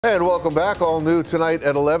And welcome back. All new tonight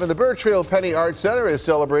at 11. The Burchfield Penney Art Center is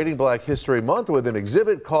celebrating Black History Month with an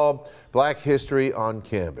exhibit called Black History on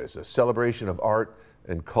Canvas, a celebration of art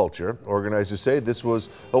and culture. Organizers say this was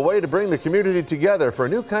a way to bring the community together for a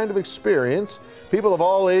new kind of experience. People of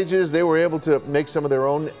all ages, they were able to make some of their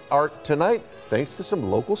own art tonight thanks to some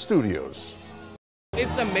local studios.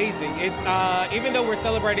 It's amazing. It's even though we're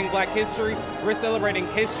celebrating Black history, we're celebrating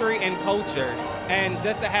history and culture. And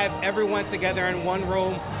just to have everyone together in one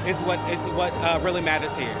room is what really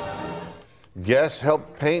matters here. Guests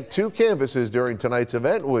helped paint 2 canvases during tonight's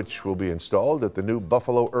event, which will be installed at the new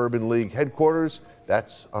Buffalo Urban League headquarters.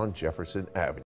 That's on Jefferson Avenue.